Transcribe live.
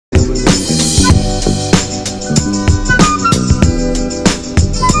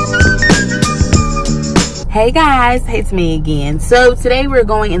Hey guys, it's me again. So today we're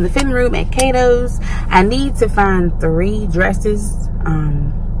going in the fitting room at Cato's. I need to find 3 dresses,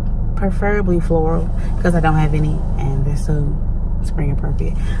 preferably floral, because I don't have any and they're so spring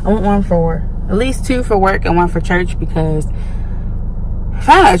appropriate. I want one for, at least 2 for work and 1 for church, because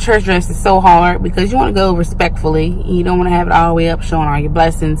finding a church dress is so hard because you want to go respectfully. You don't want to have it all the way up showing all your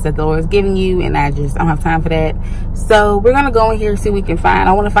blessings that the Lord is giving you, and I don't have time for that. So we're going to go in here and see what we can find.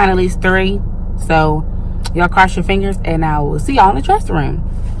 I want to find at least 3. So y'all cross your fingers, and I will see y'all in the dressing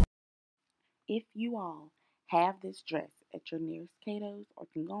room. If you all have this dress at your nearest Cato's or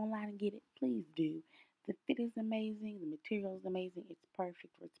can go online and get it, please do. The fit is amazing. The material is amazing. It's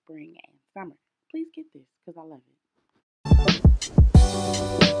perfect for spring and summer. Please get this because I love it.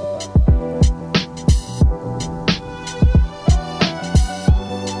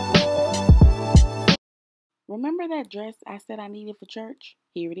 Remember that dress I said I needed for church?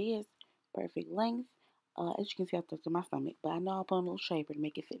 Here it is. Perfect length. As you can see, I took it to my stomach, but I know I'll put a little shaper to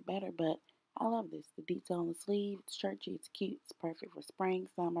make it fit better, but I love this. The detail on the sleeve, it's churchy, it's cute, it's perfect for spring,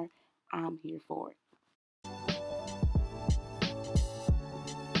 summer. I'm here for it.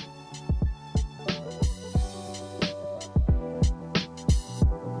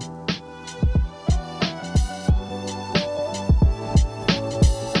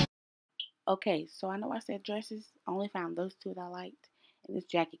 Okay, so I know I said dresses. I only found those 2 that I liked. And this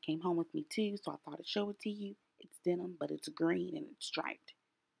jacket came home with me too, so I thought I'd show it to you. It's denim, but it's green and it's striped.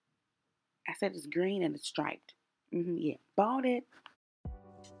 I said it's green and it's striped. Yeah, bought it.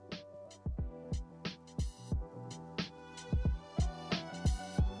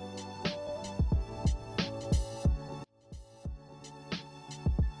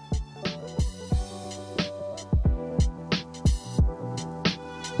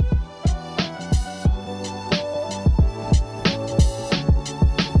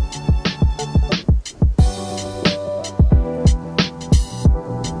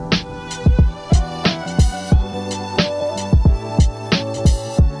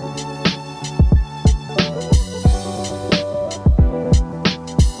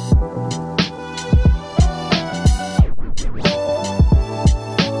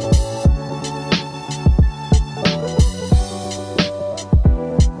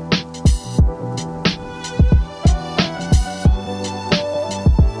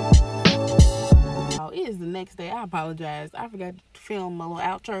 Next day, I apologize. I forgot to film a little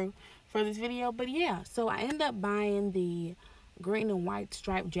outro for this video, but yeah, so I ended up buying the green and white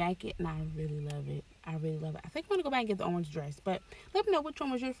striped jacket, and I really love it. I really love it. I think I'm gonna go back and get the orange dress, but let me know which one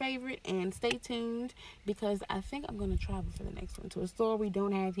was your favorite, and stay tuned because I think I'm gonna travel for the next one to a store we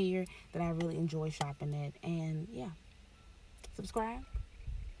don't have here that I really enjoy shopping at. And yeah, subscribe.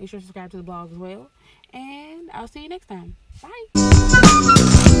 Make sure to subscribe to the blog as well, and I'll see you next time. Bye.